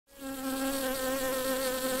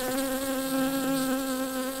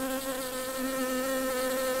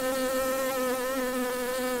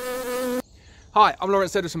Hi, I'm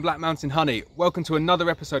Lawrence Edwards from Black Mountain Honey. Welcome to another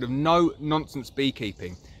episode of No Nonsense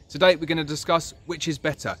Beekeeping. Today we're going to discuss which is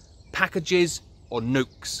better, packages or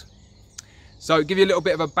nucs. So give you a little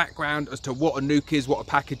bit of a background as to what a nuc is, what a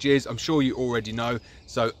package is. I'm sure you already know.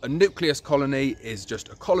 So a nucleus colony is just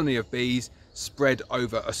a colony of bees spread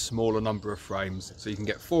over a smaller number of frames. So you can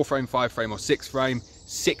get 4-frame, 5-frame or 6-frame.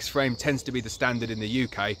 6-frame tends to be the standard in the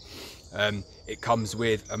UK. It comes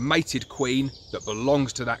with a mated queen that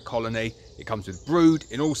belongs to that colony. It comes with brood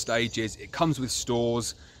in all stages. It comes with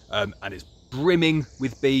stores and it's brimming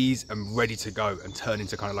with bees and ready to go and turn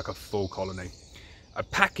into kind of like a full colony. A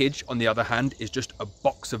package, on the other hand, is just a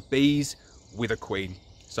box of bees with a queen.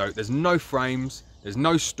 So there's no frames, there's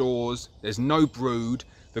no stores, there's no brood.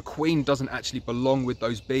 The queen doesn't actually belong with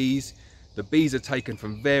those bees. The bees are taken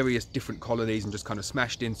from various different colonies and just kind of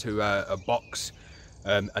smashed into a box.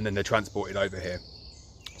 And then they're transported over here.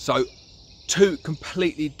 So two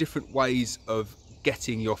completely different ways of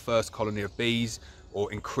getting your first colony of bees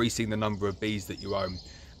or increasing the number of bees that you own.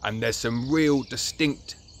 And there's some real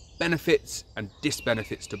distinct benefits and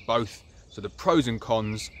disbenefits to both. So the pros and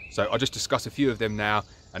cons. So I'll just discuss a few of them now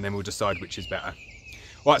and then we'll decide which is better.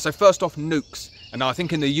 All right, so first off, nucs. And I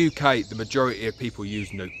think in the UK, the majority of people use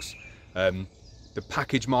nucs. The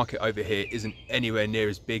package market over here isn't anywhere near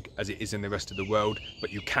as big as it is in the rest of the world, but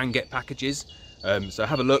you can get packages. So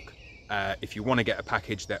have a look. If you want to get a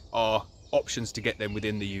package, there are options to get them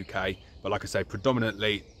within the UK. But like I say,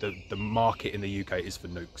 predominantly the market in the UK is for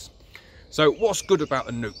nucs. So what's good about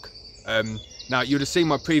a nuc? Now you would have seen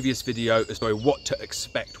my previous video as to what to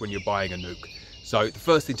expect when you're buying a nuc. So the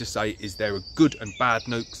first thing to say is there are good and bad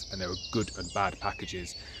nucs and there are good and bad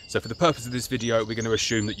packages. So for the purpose of this video, we're going to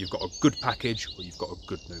assume that you've got a good package or you've got a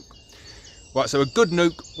good nuc. Right, so a good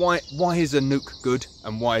nuc, why is a nuc good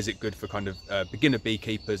and why is it good for kind of beginner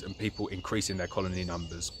beekeepers and people increasing their colony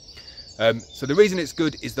numbers? So the reason it's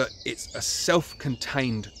good is that it's a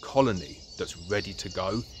self-contained colony that's ready to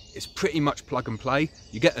go. It's pretty much plug and play.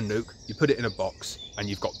 You get a nuc, you put it in a box and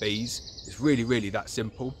you've got bees. It's really, really that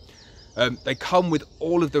simple. They come with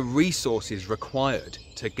all of the resources required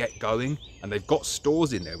to get going, and they've got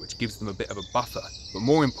stores in there which gives them a bit of a buffer, but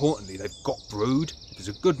more importantly they've got brood. If there's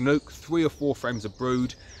a good nuc, 3 or 4 frames of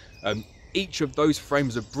brood. Each of those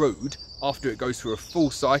frames of brood, after it goes through a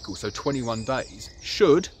full cycle, so 21 days,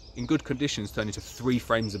 should in good conditions turn into 3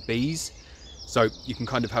 frames of bees. So you can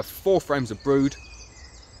kind of have 4 frames of brood.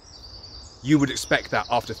 You would expect that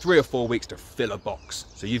after 3 or 4 weeks to fill a box.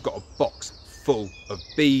 So you've got a box full of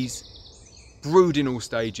bees, brood in all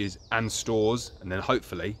stages and stores, and then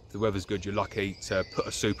hopefully if the weather's good you're lucky to put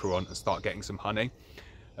a super on and start getting some honey.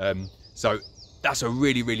 So that's a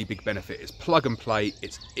really, really big benefit. It's plug and play,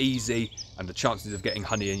 it's easy, and the chances of getting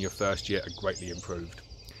honey in your first year are greatly improved.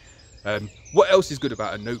 What else is good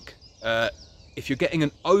about a nuc? If you're getting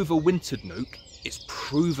an overwintered nuc, it's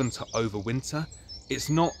proven to overwinter.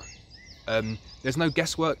 It's not there's no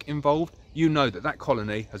guesswork involved. You know that that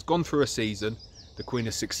colony has gone through a season. The queen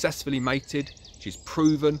has successfully mated. She's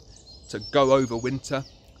proven to go over winter,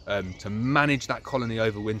 to manage that colony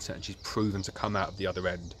over winter, and she's proven to come out of the other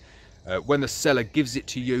end. When the seller gives it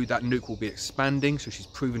to you, that nuc will be expanding, so she's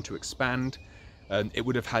proven to expand. It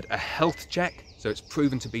would have had a health check, so it's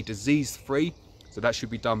proven to be disease-free. So that should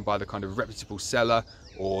be done by the kind of reputable seller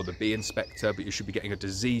or the bee inspector, but you should be getting a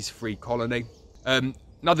disease-free colony.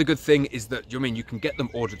 Another good thing is that you can get them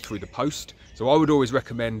ordered through the post. So I would always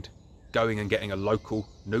recommend going and getting a local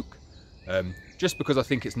nuc, just because I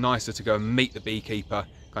think it's nicer to go and meet the beekeeper,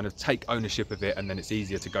 kind of take ownership of it, and then it's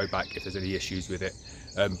easier to go back if there's any issues with it.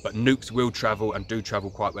 But nucs will travel and do travel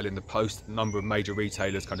quite well in the post. A number of major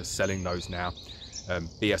retailers kind of selling those now.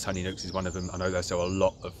 BS Honey Nucs is one of them. I know they sell a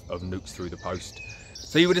lot of nucs through the post.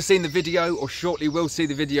 So you would have seen the video, or shortly will see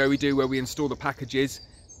the video we do where we install the packages.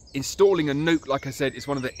 Installing a nuc, like I said, is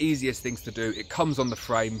one of the easiest things to do. It comes on the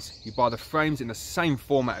frames. You buy the frames in the same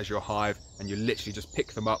format as your hive and you literally just pick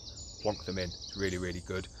them up, plonk them in. It's really, really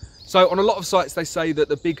good. So on a lot of sites they say that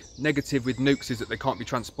the big negative with nucs is that they can't be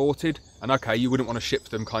transported, and okay, you wouldn't want to ship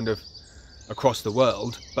them kind of across the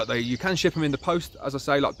world, but you can ship them in the post. As I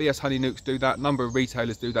say, like BS Honey Nucs do that, a number of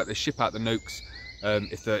retailers do that. They ship out the nucs.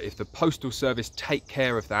 If the postal service take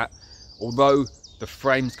care of that, although the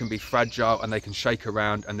frames can be fragile and they can shake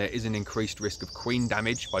around and there is an increased risk of queen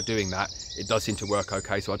damage by doing that, it does seem to work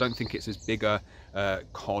okay. So I don't think it's as big a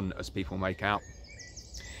con as people make out.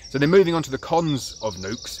 So then moving on to the cons of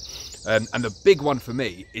nucs, and the big one for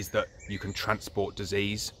me is that you can transport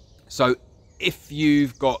disease. So if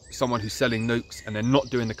you've got someone who's selling nucs and they're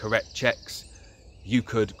not doing the correct checks, you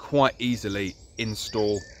could quite easily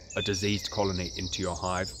install a diseased colony into your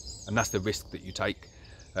hive, and that's the risk that you take.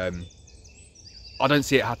 I don't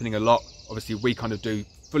see it happening a lot. Obviously, we kind of do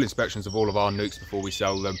full inspections of all of our nucs before we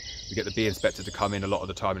sell them. We get the bee inspector to come in a lot of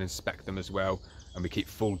the time and inspect them as well. And we keep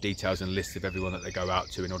full details and lists of everyone that they go out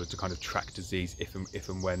to in order to kind of track disease if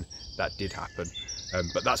and when that did happen.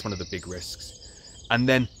 But that's one of the big risks. And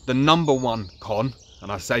then the number one con,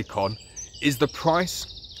 and I say con, is the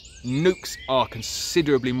price. Nucs are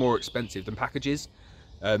considerably more expensive than packages.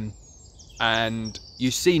 And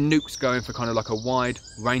you see nucs going for kind of like a wide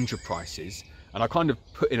range of prices. And I kind of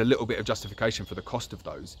put in a little bit of justification for the cost of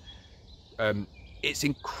those. It's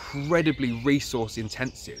incredibly resource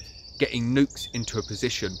intensive getting nucs into a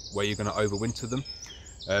position where you're going to overwinter them.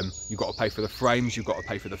 You've got to pay for the frames, you've got to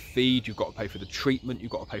pay for the feed, you've got to pay for the treatment, you've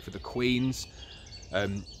got to pay for the queens.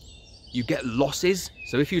 You get losses.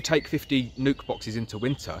 So if you take 50 nuc boxes into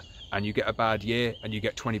winter and you get a bad year and you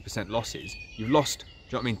get 20% losses, you've lost, do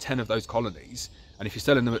you know what I mean, 10 of those colonies. And if you're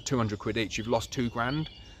selling them at 200 quid each, you've lost 2 grand.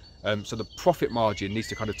 So the profit margin needs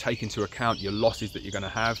to kind of take into account your losses that you're going to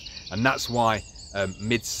have. And that's why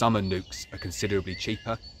midsummer nucs are considerably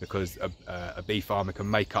cheaper, because a bee farmer can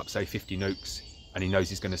make up, say, 50 nucs and he knows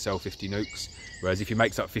he's going to sell 50 nucs. Whereas if he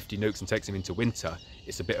makes up 50 nucs and takes them into winter,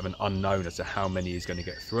 it's a bit of an unknown as to how many he's going to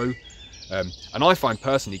get through. And I find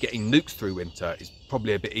personally getting nucs through winter is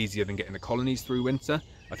probably a bit easier than getting the colonies through winter.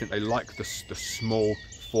 I think they like the small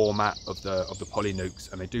format of the poly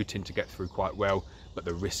nucs, and they do tend to get through quite well, but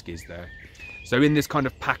the risk is there. So in this kind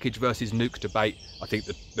of package versus nuc debate, I think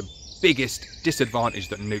the biggest disadvantage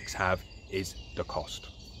that nucs have is the cost.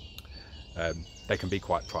 They can be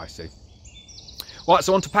quite pricey. Right,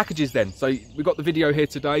 so on to packages then. So we've got the video here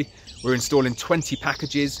today. We're installing 20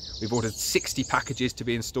 packages. We've ordered 60 packages to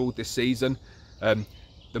be installed this season.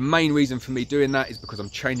 The main reason for me doing that is because I'm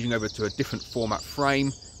changing over to a different format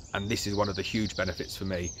frame, and this is one of the huge benefits for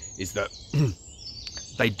me, is that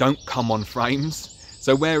they don't come on frames.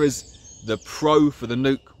 So whereas the pro for the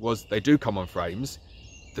nuc was they do come on frames,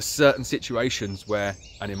 there's certain situations where,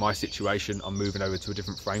 and in my situation, I'm moving over to a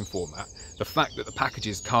different frame format. The fact that the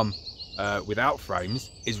packages come without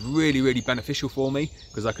frames is really, really beneficial for me,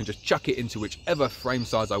 because I can just chuck it into whichever frame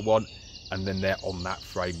size I want, and then they're on that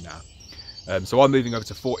frame now. So I'm moving over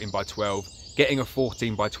to 14 by 12. Getting a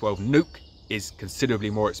 14 by 12 nuc is considerably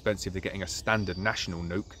more expensive than getting a standard national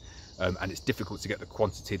nuc, and it's difficult to get the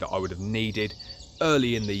quantity that I would have needed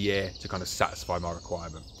early in the year to kind of satisfy my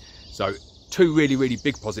requirement. So 2 really, really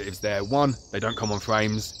big positives there. 1, they don't come on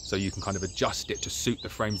frames, so you can kind of adjust it to suit the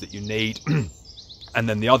frames that you need. And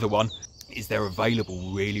then the other one is they're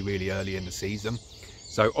available really, really early in the season.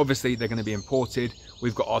 So obviously they're going to be imported.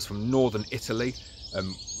 We've got ours from northern Italy,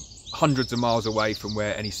 hundreds of miles away from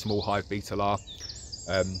where any small hive beetle are.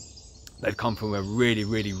 They've come from a really,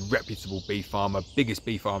 really reputable bee farmer, biggest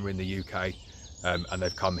bee farmer in the UK. And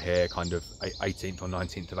they've come here kind of 18th or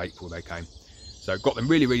 19th of April they came. So got them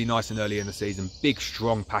really, really nice and early in the season, big,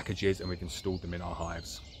 strong packages, and we've installed them in our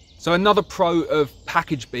hives. So another pro of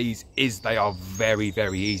package bees is they are very,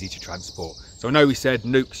 very easy to transport. So I know we said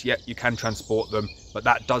nucs, yeah, you can transport them, but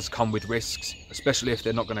that does come with risks, especially if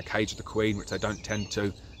they're not going to cage the queen, which they don't tend to. Do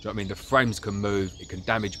you know what I mean? The frames can move, it can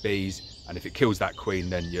damage bees, and if it kills that queen,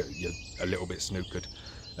 then you're a little bit snookered.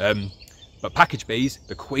 But package bees,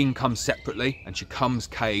 the queen comes separately, and she comes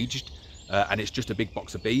caged, and it's just a big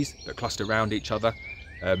box of bees that cluster around each other.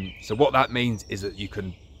 So what that means is that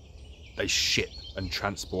they ship and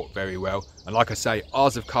transport very well. And like I say,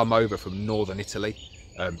 ours have come over from northern Italy.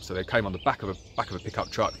 So they came on the back of a pickup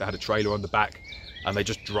truck. They had a trailer on the back, and they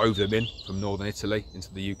just drove them in from northern Italy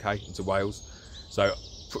into the UK, into Wales. So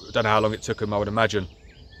I don't know how long it took them. I would imagine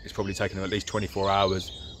it's probably taken them at least 24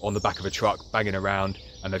 hours on the back of a truck, banging around,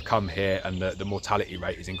 and they've come here, and the mortality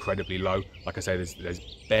rate is incredibly low. Like I say, there's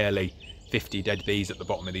barely 50 dead bees at the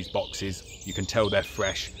bottom of these boxes. You can tell they're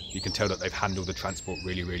fresh. You can tell that they've handled the transport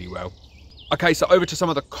really, really well. Okay, so over to some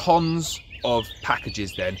of the cons of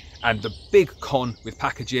packages then. And the big con with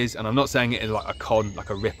packages, and I'm not saying it in like a con, like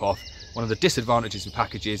a rip-off, one of the disadvantages with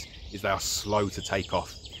packages is they are slow to take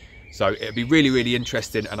off. So it'd be really, really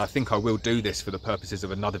interesting, and I think I will do this for the purposes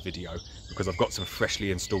of another video, because I've got some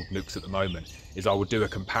freshly installed nucs at the moment, is I will do a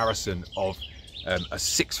comparison of a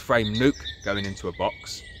 6-frame nuc going into a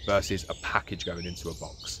box versus a package going into a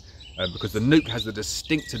box. Because the nuc has the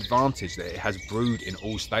distinct advantage that it has brood in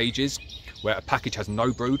all stages, where a package has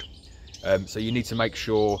no brood. So you need to make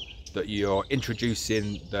sure that you're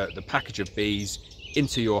introducing the package of bees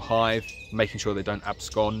into your hive, making sure they don't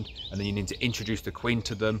abscond, and then you need to introduce the queen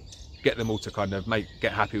to them, get them all to kind of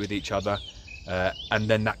get happy with each other, and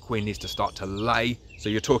then that queen needs to start to lay. So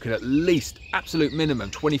you're talking at least, absolute minimum,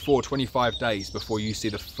 24, 25 days before you see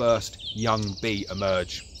the first young bee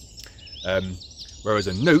emerge. Whereas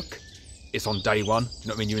a nuc, it's on day one. Do you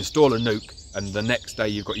know what I mean? You install a nuke and the next day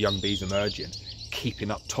you've got young bees emerging,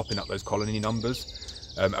 topping up those colony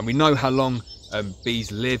numbers. And we know how long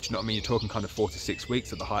bees live. Do you know what I mean? You're talking kind of 4 to 6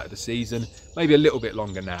 weeks at the height of the season, maybe a little bit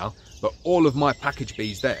longer now. But all of my package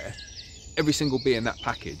bees there, every single bee in that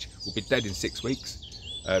package will be dead in 6 weeks.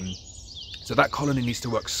 So that colony needs to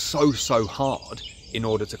work so hard in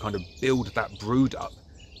order to kind of build that brood up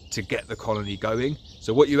to get the colony going.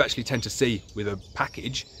 So what you actually tend to see with a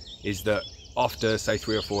package is that after say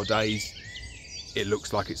 3 or 4 days, it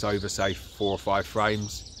looks like it's over say 4 or 5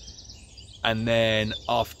 frames. And then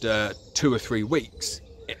after 2 or 3 weeks,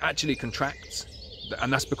 it actually contracts.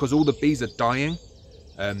 And that's because all the bees are dying.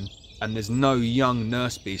 And there's no young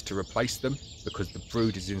nurse bees to replace them because the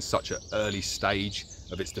brood is in such an early stage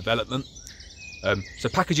of its development. So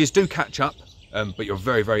packages do catch up, but you're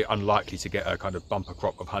very unlikely to get a kind of bumper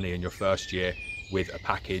crop of honey in your first year with a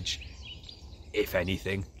package, if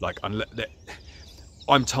anything. Like,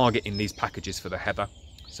 I'm targeting these packages for the heather.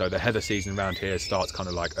 So the heather season around here starts kind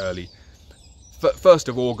of like early. 1st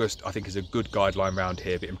of August, I think, is a good guideline around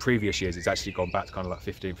here, but in previous years, it's actually gone back to kind of like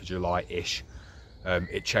 15th of July-ish.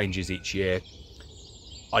 It changes each year.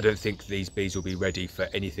 I don't think these bees will be ready for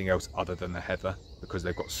anything else other than the heather, because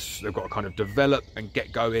they've got to kind of develop and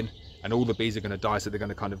get going, and all the bees are going to die, so they're going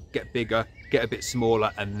to kind of get bigger, get a bit smaller,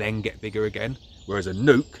 and then get bigger again. Whereas a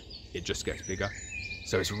nuke, it just gets bigger.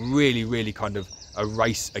 So it's really kind of a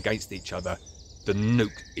race against each other. The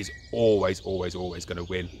nuke is always going to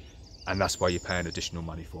win, and that's why you're paying additional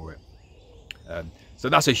money for it. So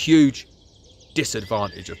that's a huge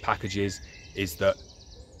disadvantage of packages, is that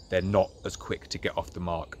they're not as quick to get off the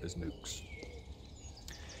mark as nukes.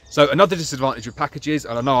 So another disadvantage of packages,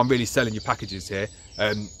 and I know I'm really selling you packages here,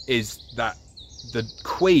 is that the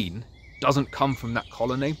queen doesn't come from that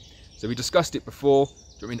colony. So we discussed it before.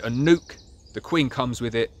 I mean, a nuke, the queen comes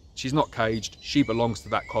with it. She's not caged. She belongs to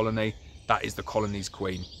that colony. That is the colony's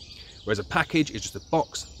queen. Whereas a package is just a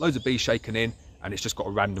box, loads of bees shaken in, and it's just got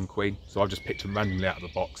a random queen. So I've just picked them randomly out of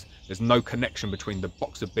the box. There's no connection between the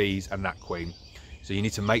box of bees and that queen. So you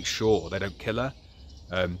need to make sure they don't kill her.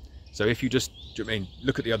 So if you just,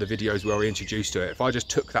 look at the other videos where I introduced to it. If I just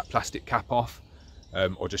took that plastic cap off,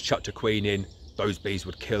 or just chucked a queen in, those bees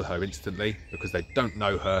would kill her instantly, because they don't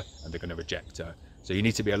know her and they're going to reject her. So you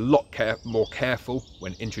need to be a lot more careful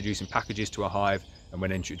when introducing packages to a hive and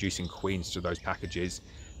when introducing queens to those packages.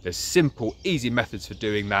 There's simple, easy methods for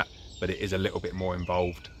doing that, but it is a little bit more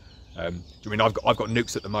involved. I've got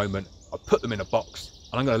nukes at the moment. I put them in a box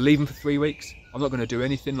and I'm going to leave them for 3 weeks. I'm not going to do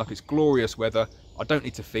anything. Like, it's glorious weather. I don't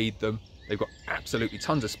need to feed them. They've got absolutely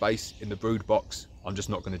tons of space in the brood box. I'm just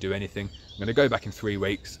not going to do anything. I'm going to go back in 3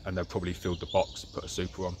 weeks and they'll probably fill the box, put a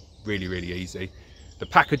super on. Really easy. The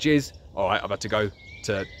packages, all right, I've had to go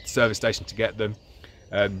to service station to get them.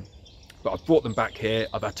 But I've brought them back here.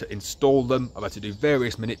 I've had to install them. I've had to do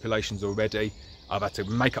various manipulations already. I've had to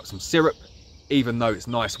make up some syrup. Even though it's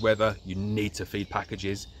nice weather, you need to feed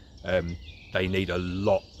packages. They need a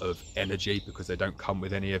lot of energy because they don't come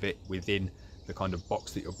with any of it within the kind of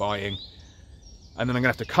box that you're buying. And then I'm gonna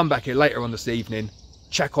have to come back here later on this evening,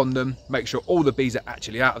 check on them, make sure all the bees are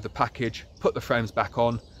actually out of the package, put the frames back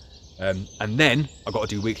on, and then I've got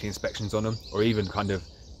to do weekly inspections on them, or even kind of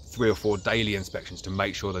 3 or 4 daily inspections to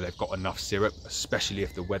make sure that they've got enough syrup, especially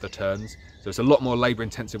if the weather turns. So it's a lot more labour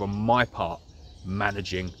intensive on my part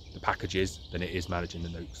managing the packages than it is managing the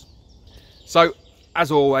nukes. So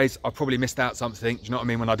as always, I probably missed out something. Do you know what I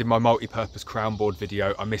mean? When I did my multi-purpose crown board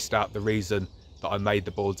video, I missed out the reason that I made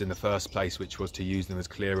the boards in the first place, which was to use them as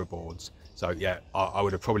clearer boards. So yeah, I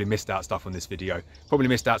would have probably missed out stuff on this video. Probably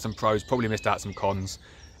missed out some pros, probably missed out some cons.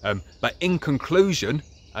 But in conclusion,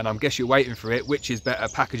 and I guess you're waiting for it, which is better,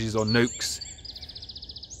 packages or nukes?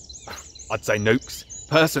 I'd say nukes.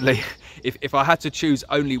 Personally, if I had to choose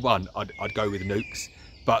only one, I'd go with nukes.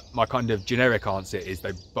 But my kind of generic answer is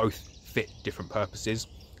they both fit different purposes,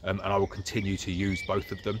 and I will continue to use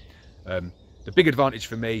both of them. The big advantage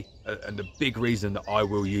for me, and the big reason that I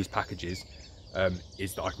will use packages,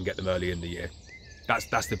 is that I can get them early in the year.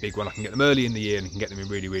 That's the big one. I can get them early in the year and I can get them in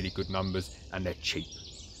really good numbers, and they're cheap.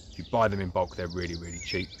 If you buy them in bulk, they're really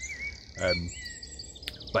cheap.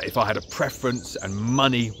 But if I had a preference and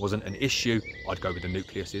money wasn't an issue, I'd go with the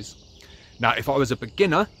nucleuses. Now, if I was a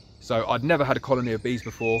beginner, so I'd never had a colony of bees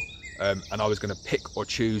before, and I was going to pick or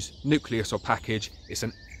choose nucleus or package, it's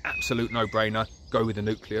an absolute no-brainer. Go with the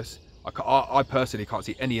nucleus. I personally can't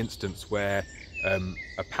see any instance where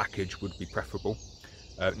a package would be preferable.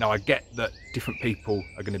 Now, I get that different people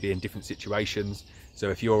are going to be in different situations. So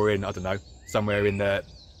if you're in, I don't know, somewhere in the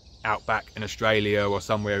outback in Australia or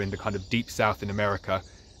somewhere in the kind of deep south in America,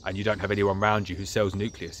 and you don't have anyone around you who sells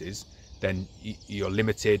nucleuses, then you're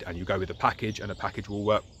limited and you go with a package, and a package will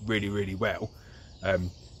work really, really well.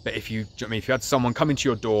 But if you had someone come into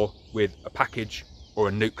your door with a package or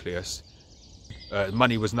a nucleus,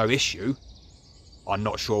 money was no issue, I'm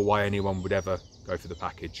not sure why anyone would ever go for the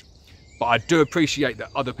package. But I do appreciate that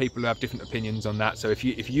other people have different opinions on that. So if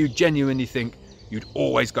you genuinely think you'd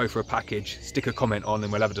always go for a package, stick a comment on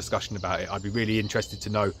and we'll have a discussion about it. I'd be really interested to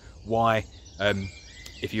know why,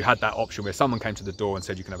 if you had that option where someone came to the door and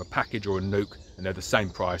said you can have a package or a nuke and they're the same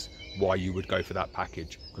price, why you would go for that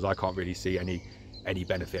package, because I can't really see any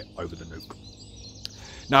benefit over the nuke.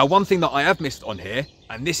 Now, one thing that I have missed on here,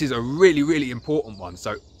 and this is a really, really important one.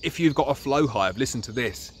 So if you've got a flow hive, listen to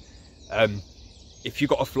this. If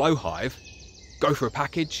you've got a flow hive, go for a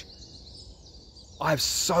package. I have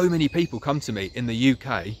so many people come to me in the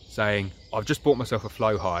UK saying, I've just bought myself a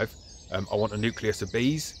flow hive. I want a nucleus of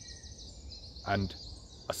bees. And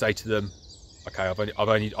I say to them, okay,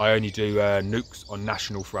 I only do nukes on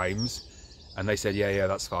national frames. And they said, yeah,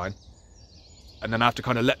 that's fine. And then I have to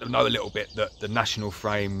kind of let them know a little bit that the national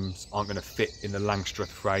frames aren't going to fit in the Langstroth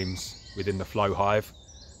frames within the flow hive.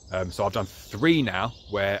 So I've done 3 now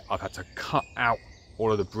where I've had to cut out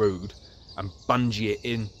all of the brood and bungee it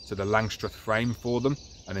into the Langstroth frame for them,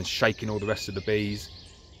 and then shaking all the rest of the bees.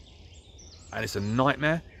 And it's a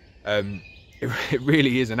nightmare. It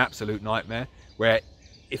really is an absolute nightmare, where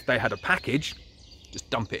if they had a package, just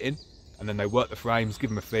dump it in and then they work the frames, give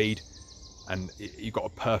them a feed, and you've got a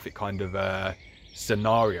perfect kind of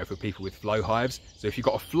scenario for people with flow hives. So if you've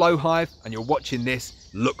got a flow hive and you're watching this,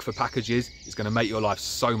 look for packages. It's going to make your life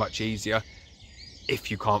so much easier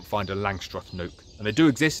if you can't find a Langstroth nuke. And they do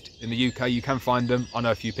exist in the UK, you can find them. I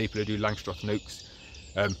know a few people who do Langstroth nukes.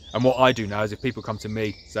 And what I do now is if people come to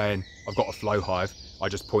me saying, I've got a flow hive, I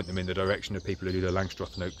just point them in the direction of people who do the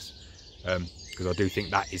Langstroth nukes, because I do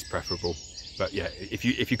think that is preferable. But yeah, if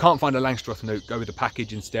you can't find a Langstroth nuke, go with a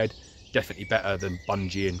package instead. Definitely better than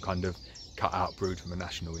bungee and kind of cut out brood from a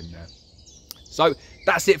national in there. So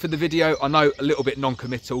that's it for the video. I know a little bit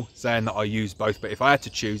non-committal saying that I use both, but if I had to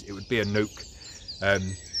choose, it would be a nuke.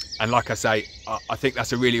 And like I say, I think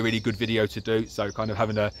that's a really, really good video to do. So kind of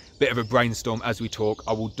having a bit of a brainstorm as we talk.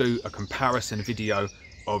 I will do a comparison video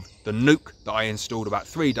of the nuke that I installed about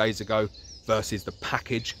 3 days ago versus the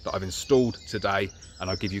package that I've installed today. And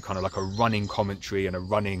I'll give you kind of like a running commentary and a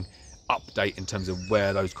running update in terms of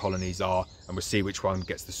where those colonies are, and we'll see which one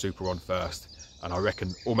gets the super on first. And I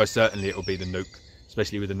reckon almost certainly it'll be the nuke,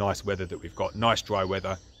 especially with the nice weather that we've got. Nice dry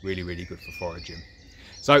weather, really, really good for foraging.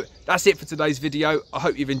 So that's it for today's video. I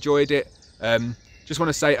hope you've enjoyed it. Just want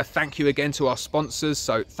to say a thank you again to our sponsors.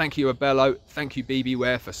 So thank you Abello, thank you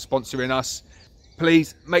BBWare for sponsoring us.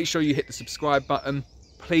 Please make sure you hit the subscribe button.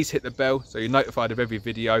 Please hit the bell so you're notified of every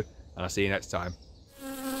video, and I'll see you next time.